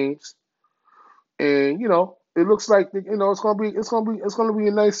 games, and it looks like it's gonna be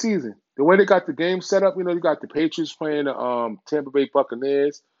a nice season. The way they got the game set up, you got the Patriots playing the Tampa Bay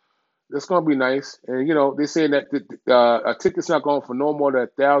Buccaneers. That's gonna be nice, and they're saying that a ticket's not going for no more than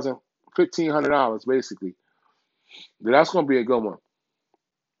 $1,500, basically. But that's gonna be a good one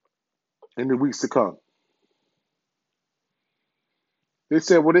in the weeks to come. They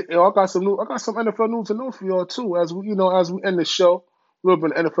said, "Well, I got some NFL news to know for y'all too." As we end the show, a little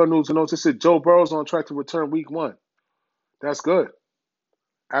bit of NFL news to know. They said Joe Burrow's on track to return Week 1. That's good.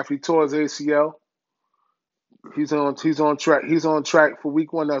 After he tore his ACL, he's on track. He's on track for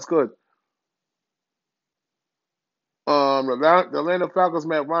Week 1. That's good. The Atlanta Falcons,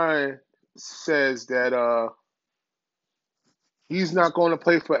 Matt Ryan says that he's not going to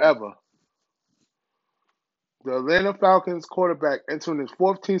play forever. The Atlanta Falcons quarterback entering his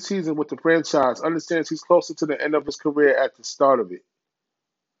 14th season with the franchise understands he's closer to the end of his career at the start of it.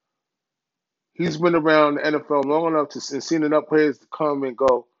 He's been around the NFL long enough and seen enough players to come and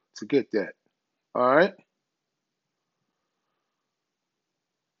go to get that. All right,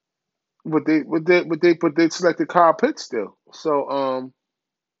 but they selected Kyle Pitts still. So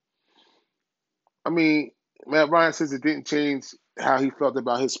I mean, Matt Ryan says it didn't change how he felt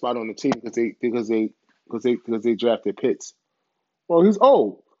about his spot on the team because they drafted Pitts. Well, he's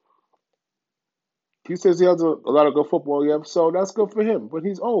old. He says he has a lot of good football, yeah, so that's good for him. But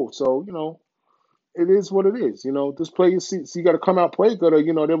he's old, so it is what it is. This player, so you got to come out play good, or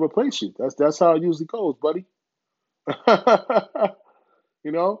they'll replace you. That's how it usually goes, buddy.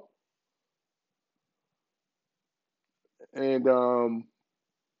 you know, and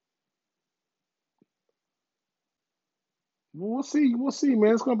we'll see,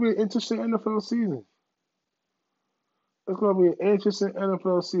 man. It's gonna be an interesting NFL season. It's gonna be an interesting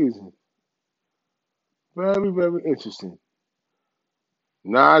NFL season. Very, very interesting.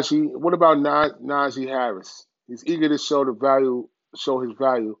 Najee, what about Najee Harris? He's eager to show his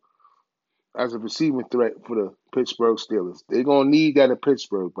value as a receiving threat for the Pittsburgh Steelers. They're gonna need that in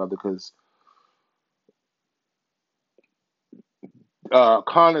Pittsburgh, brother, because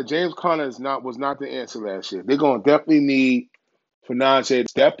James Conner was not the answer last year. They're gonna definitely need for Najee to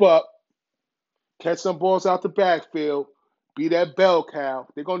step up, catch some balls out the backfield, be that bell cow.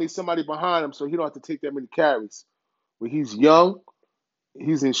 They're gonna need somebody behind him so he don't have to take that many carries. When he's young,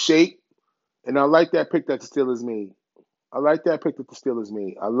 he's in shape, and I like that pick that the Steelers made. I like that pick that the Steelers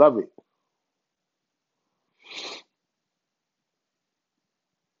made. I love it.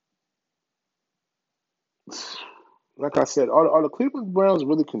 Like I said, are the Cleveland Browns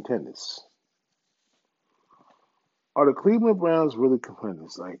really contenders? Are the Cleveland Browns really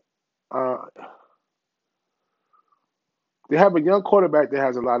contenders? Like, uh, they have a young quarterback that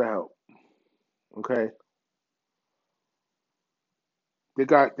has a lot of help. Okay, they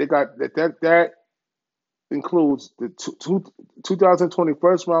got that includes the 2020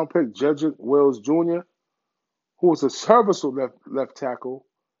 first round pick Jedrick Wills Jr., who was a serviceable left tackle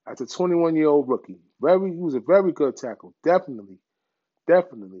as a 21-year-old rookie. He was a very good tackle, definitely.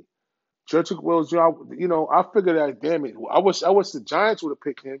 Jedrick Wills Jr. I figured that. Damn it, I wish the Giants would have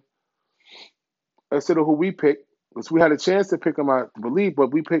picked him instead of who we picked. Because we had a chance to pick him, I believe,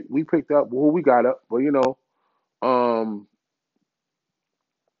 but we picked up who we got up. But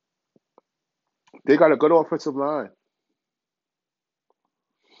They got a good offensive line.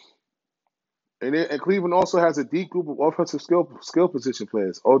 And Cleveland also has a deep group of offensive skill position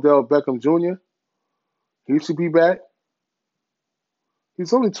players. Odell Beckham Jr. He should be back.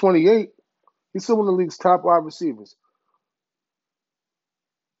 He's only 28. He's still one of the league's top wide receivers.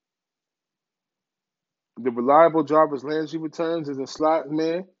 The reliable Jarvis Landry returns as a slot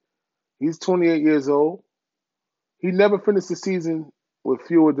man. He's 28 years old. He never finished the season with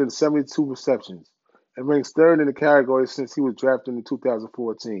fewer than 72 receptions and ranks third in the category since he was drafted in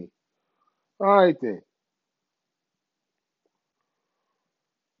 2014. All right, then.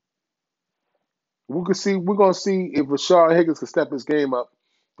 We're gonna see if Rashard Higgins can step his game up.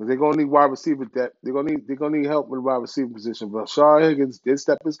 Because they're gonna need wide receiver depth. They're gonna need help with the wide receiver position. But Rashard Higgins did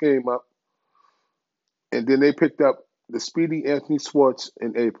step his game up. And then they picked up the speedy Anthony Schwartz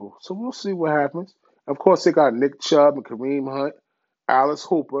in April. So we'll see what happens. Of course, they got Nick Chubb and Kareem Hunt, Alice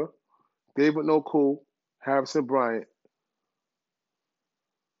Hooper, David Njoku, Harrison Bryant.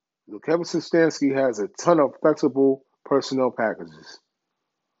 Kevin Stefanski has a ton of flexible personnel packages.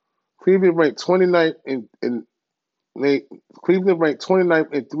 Cleveland ranked 29th Cleveland ranked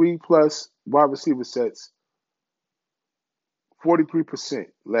 29th in 3+ wide receiver sets,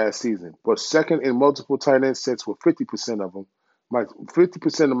 43% last season, but second in multiple tight end sets with 50% of them,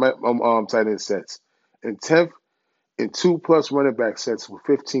 50% of my tight end sets, and 10th in 2+ running back sets with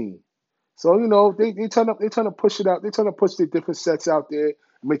 15. So they trying to push it out. They trying to push the different sets out there and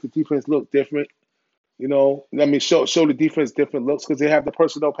make the defense look different. Show the defense different looks because they have the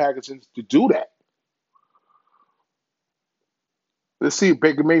personnel packages to do that. Let's see if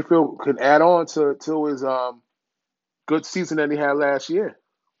Baker Mayfield can add on to his good season that he had last year.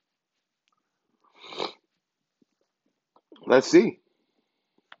 Let's see.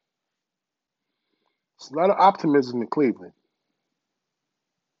 There's a lot of optimism in Cleveland.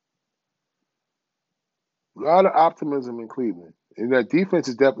 A lot of optimism in Cleveland. And that defense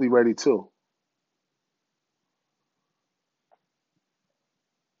is definitely ready too.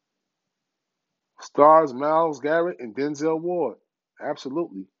 Stars Myles Garrett and Denzel Ward.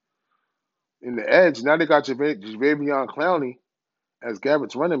 Absolutely. In the edge, now they got Jadeveon Clowney as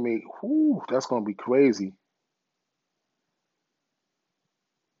Garrett's running mate. Whew, that's going to be crazy.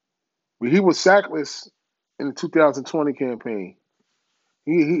 But he was sackless in the 2020 campaign.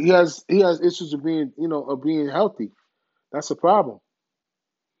 He has issues of being healthy. That's a problem.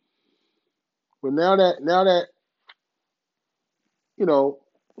 But now that you know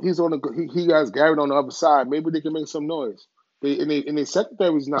he's he has Garrett on the other side, maybe they can make some noise. And their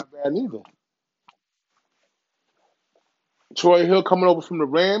secondary is not bad either. Troy Hill coming over from the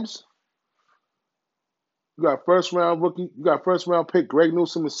Rams. You got first round rookie. You got first round pick Greg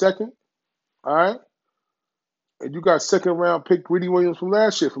Newsome the second. All right, and you got second round pick Greedy Williams from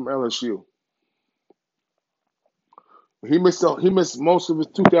last year from LSU. He missed most of his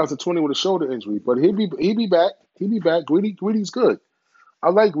 2020 with a shoulder injury, but he'll be back. He'll be back. Greedy's good. I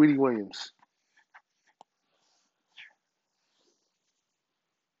like Greedy Williams.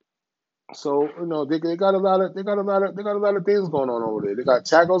 So they got a lot of things going on over there. They got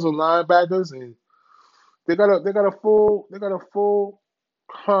tackles and linebackers, and they got a full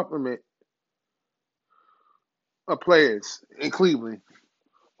complement of players in Cleveland.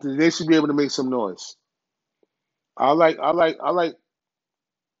 They should be able to make some noise. I like what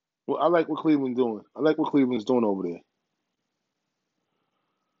Cleveland's doing. I like what Cleveland's doing over there.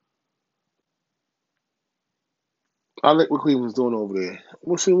 I like what Cleveland's doing over there.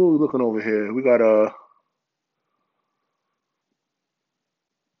 We'll see what we're looking over here. We got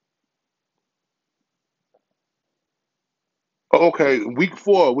okay, week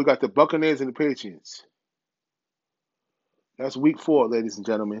 4, we got the Buccaneers and the Patriots. That's week 4, ladies and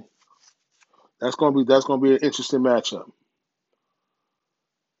gentlemen. That's gonna be an interesting matchup.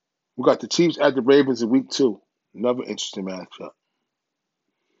 We got the Chiefs at the Ravens in week 2. Another interesting matchup.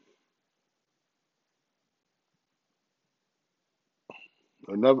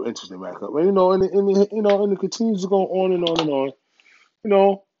 Another interesting matchup. And it continues to go on and on and on. You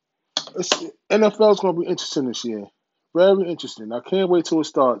know, NFL is gonna be interesting this year. Very interesting. I can't wait till it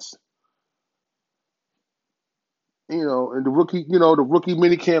starts. And the rookie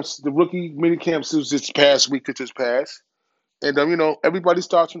mini camps was this past week that just passed. And everybody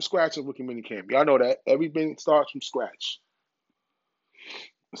starts from scratch in rookie mini camp. Y'all know that. Everything starts from scratch.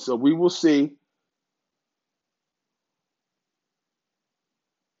 So we will see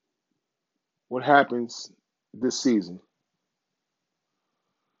what happens this season.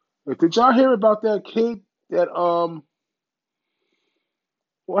 But did y'all hear about that kid that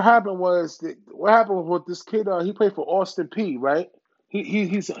what happened with this kid, he played for Austin P, right?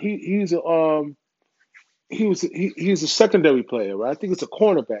 He's a he's a secondary player, right? I think it's a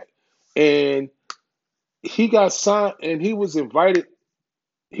cornerback, and he got signed, and he was invited.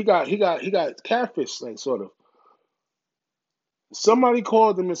 He got catfish, like, sort of. Somebody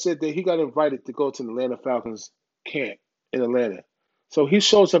called him and said that he got invited to go to the Atlanta Falcons camp in Atlanta. So he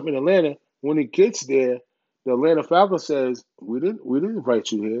shows up in Atlanta. When he gets there, the Atlanta Falcons says, "We didn't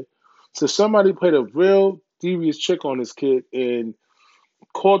invite you here." So somebody played a real devious trick on this kid and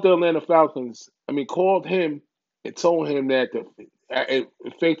called the Atlanta Falcons. I mean, called him and told him that it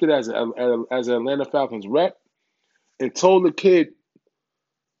faked it as an Atlanta Falcons rep and told the kid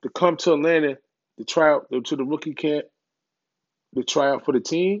to come to Atlanta to try out to the rookie camp to try out for the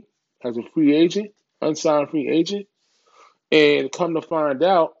team as a free agent, unsigned free agent, and come to find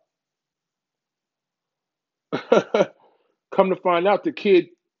out, the kid,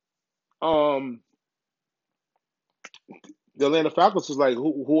 um, the Atlanta Falcons was like,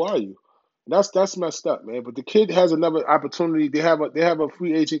 who are you? That's messed up, man. But the kid has another opportunity. They have a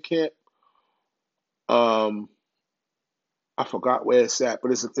free agent camp. Um, I forgot where it's at,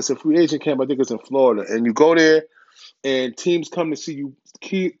 but it's a free agent camp. I think it's in Florida, and you go there, and teams come to see you.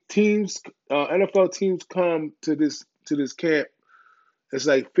 NFL teams come to this camp. It's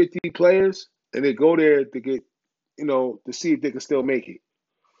like 50 players, and they go there to get, to see if they can still make it.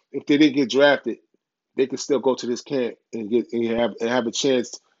 If they didn't get drafted, they can still go to this camp and have a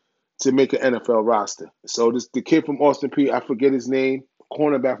chance to make an NFL roster. So the kid from Austin P, I forget his name,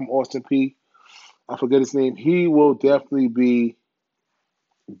 cornerback from Austin P, I forget his name. He will definitely be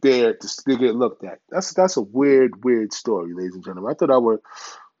there to get looked at. That's a weird story, ladies and gentlemen. I thought I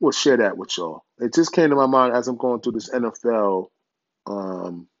would share that with y'all. It just came to my mind as I'm going through this NFL,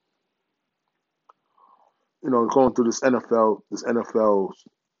 um, going through this NFL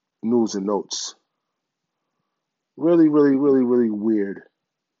news and notes. Really, really, really, really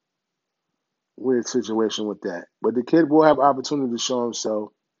weird situation with that. But the kid will have opportunity to show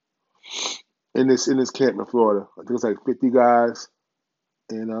himself in this camp in Florida. I think it's like 50 guys,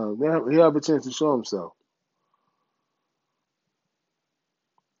 and he'll have a chance to show himself.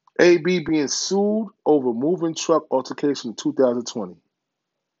 AB being sued over moving truck altercation in 2020.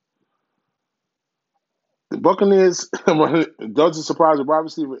 The Buccaneers doesn't surprise the wide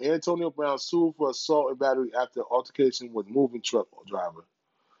receiver Antonio Brown sued for assault and battery after altercation with moving truck driver.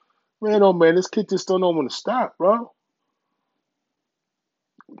 Man, oh man, this kid just don't know when to stop, bro.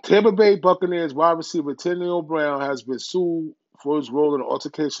 Tampa Bay Buccaneers wide receiver Antonio Brown has been sued for his role in an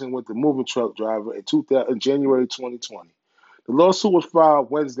altercation with the moving truck driver in January 2020. The lawsuit was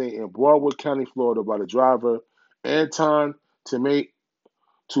filed Wednesday in Broward County, Florida, by the driver Anton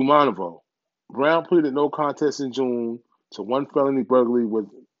Tumanovo. Brown pleaded no contest in June to one felony burglary with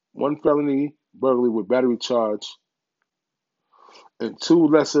battery charge and two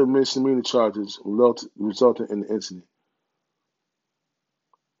lesser misdemeanor charges resulting in the incident.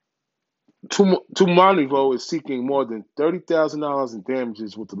 Tumanivo is seeking more than $30,000 in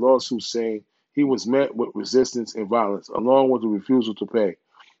damages, with the lawsuit saying he was met with resistance and violence, along with a refusal to pay.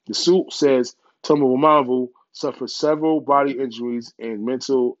 The suit says Tumanivo suffered several body injuries and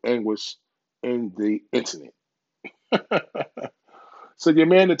mental anguish in the incident. So your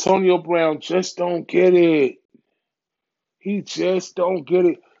man Antonio Brown just don't get it. He just don't get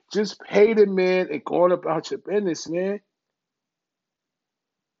it. Just pay the man and go on about your business, man.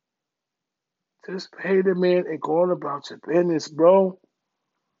 Just pay the man and go on about your business, bro.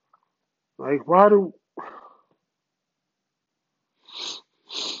 Like, why do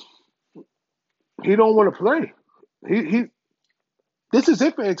he don't want to play? He This is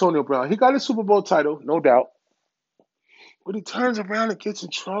it for Antonio Brown. He got a Super Bowl title, no doubt, but he turns around and gets in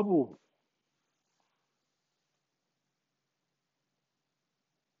trouble.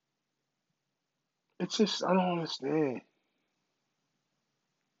 It's just I don't understand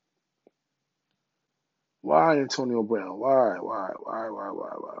why Antonio Brown. Why?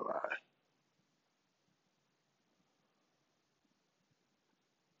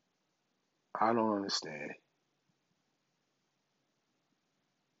 I don't understand.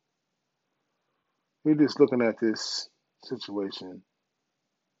 We're just looking at this situation.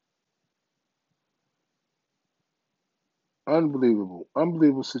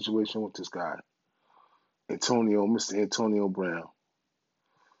 Unbelievable situation with this guy, Mr. Antonio Brown.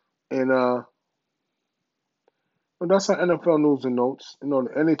 And but that's our NFL news and notes. The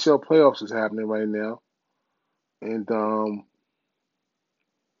NHL playoffs is happening right now, and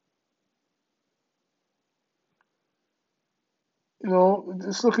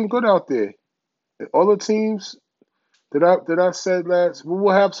it's looking good out there. All the teams that I said last, we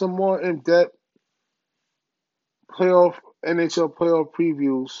will have some more in depth playoff NHL playoff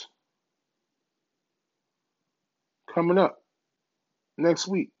previews coming up next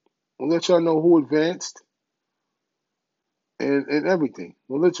week. We'll let y'all know who advanced and everything.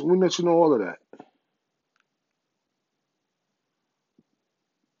 We'll let you know all of that.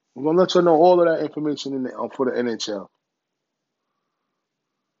 We're gonna let you know all of that information for the NHL.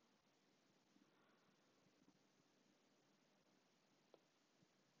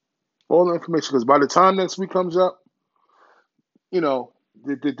 All the information, because by the time next week comes up,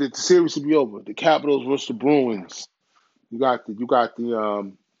 the series will be over. The Capitals versus the Bruins. They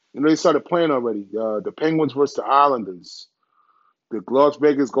started playing already. The Penguins versus the Islanders. The Las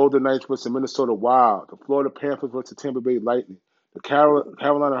Vegas Golden Knights versus the Minnesota Wild. The Florida Panthers versus the Tampa Bay Lightning. The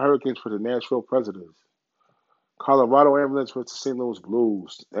Carolina Hurricanes versus the Nashville Predators. Colorado Avalanche versus the St. Louis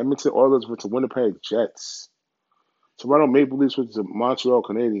Blues. Edmonton Oilers versus the Winnipeg Jets. Toronto Maple Leafs versus the Montreal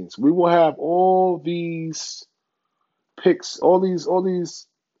Canadiens. We will have all these picks, all these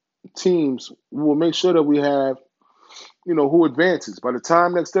teams. We will make sure that we have, who advances. By the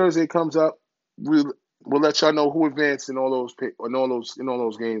time next Thursday comes up, we'll let y'all know who advanced in all those games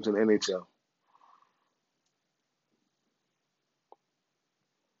in the NHL.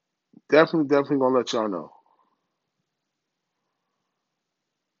 Definitely gonna let y'all know.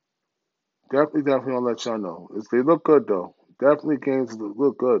 Definitely gonna let y'all know. They look good though. Definitely games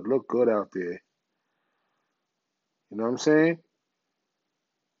look good out there. You know what I'm saying?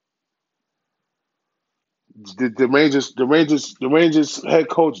 The Rangers head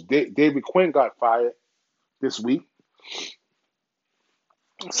coach David Quinn got fired this week.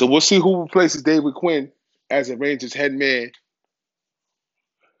 So we'll see who replaces David Quinn as a Rangers head man.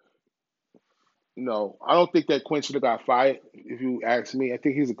 I don't think that Quinn should have got fired, if you ask me. I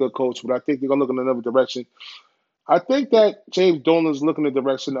think he's a good coach, but I think they're gonna look in another direction. I think that James Dolan's looking in the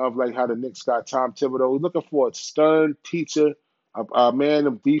direction of like how the Knicks got Tom Thibodeau. He's looking for a stern teacher, a man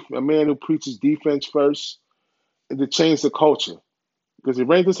a man who preaches defense first, and to change the culture. Because the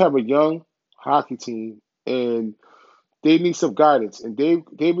Rangers have a young hockey team, and they need some guidance. And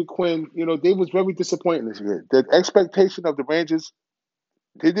David Quinn, they was very disappointing this year. The expectation of the Rangers,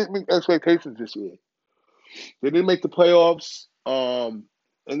 they didn't meet expectations this year. They didn't make the playoffs. And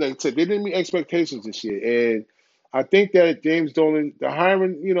like I said, they didn't meet expectations this year. And I think that James Dolan, the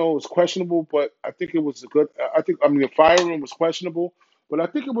hiring, was questionable, but I think it was a good. The firing was questionable, but I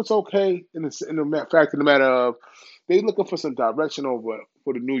think it was okay in the fact of the matter of they looking for some direction over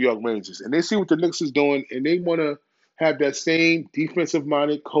for the New York Rangers, and they see what the Knicks is doing, and they want to have that same defensive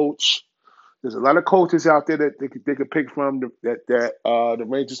minded coach. There's a lot of coaches out there that they could pick from that the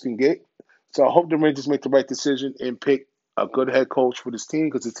Rangers can get. So I hope the Rangers make the right decision and pick a good head coach for this team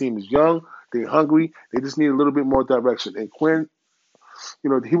because the team is young, they're hungry, they just need a little bit more direction. And Quinn,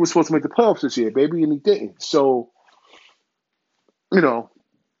 he was supposed to make the playoffs this year, baby, and he didn't. So, you got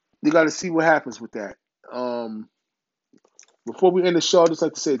to see what happens with that. Before we end the show, I'd just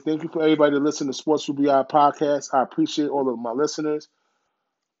like to say thank you for everybody that listen to Sports with BI podcast. I appreciate all of my listeners.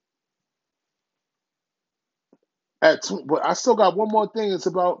 But I still got one more thing. It's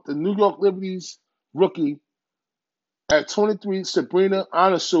about the New York Liberties rookie. At 23, Sabrina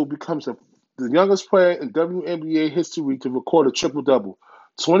Ionescu becomes the youngest player in WNBA history to record a triple-double.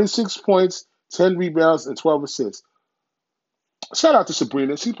 26 points, 10 rebounds, and 12 assists. Shout out to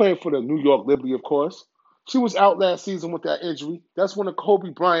Sabrina. She played for the New York Liberty, of course. She was out last season with that injury. That's one of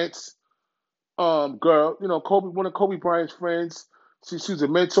Kobe Bryant's girl. One of Kobe Bryant's friends. She's a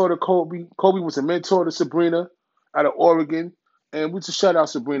mentor to Kobe. Kobe was a mentor to Sabrina out of Oregon. And we just shout out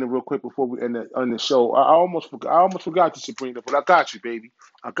Sabrina real quick before we end on the show. I almost forgot you, Sabrina, but I got you, baby.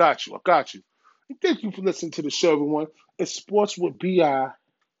 I got you. And thank you for listening to the show, everyone. It's Sports with BI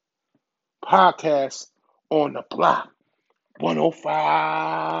podcast on the block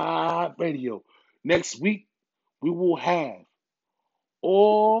 105 radio. Next week we will have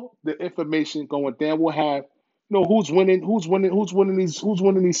all the information going down. We'll have who's winning these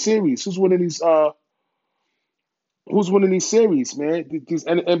series, who's winning these series, man. These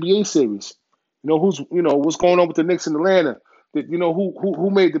NBA series. What's going on with the Knicks in Atlanta.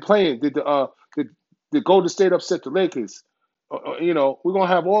 Who made the play-in? Did Golden State upset the Lakers? We're gonna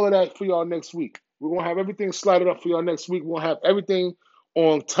have all of that for y'all next week. We're gonna have everything slotted up for y'all next week. We're gonna have everything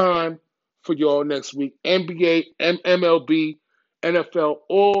on time for y'all next week. NBA, MLB, NFL,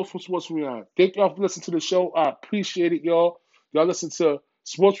 all from Sports Beyond. Thank y'all for listening to the show. I appreciate it, y'all. Y'all listen to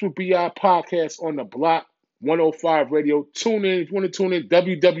Sports with BI podcast on the Block 105 radio. Tune in if you want to tune in.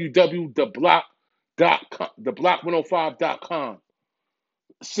 www.theblock.com, theblock105.com.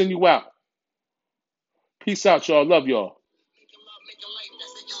 Send you out. Peace out, y'all. Love y'all.